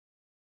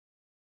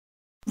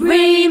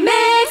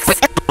Remix.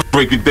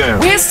 Break it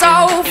down. We're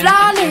so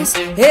flawless,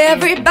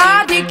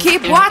 everybody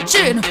keep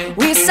watching.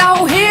 We're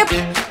so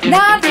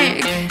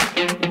hypnotic,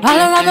 all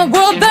around the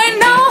world they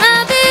know.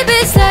 My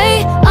baby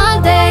say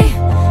all day,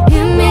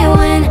 hear me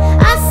when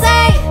I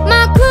say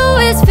my crew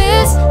is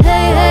fierce.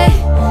 Hey, hey,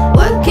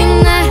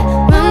 working that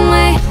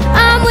runway.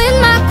 I'm with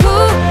my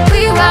crew,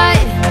 we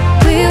ride,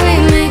 we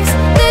remix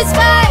this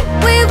vibe.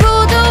 We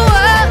rule the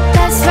world,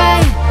 that's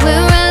right.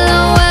 We're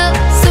L.O.L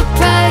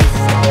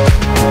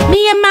Surprise.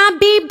 Me and my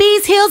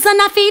BBs, heels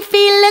on our feet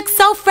look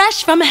so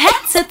fresh from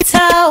head to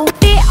toe.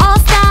 They all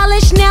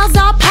stylish, nails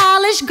all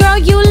polished. Girl,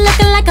 you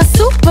looking like a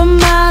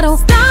supermodel.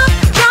 Stop,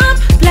 jump,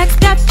 flex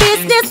that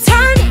business,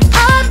 turn it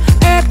up.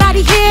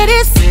 Everybody hear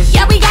this.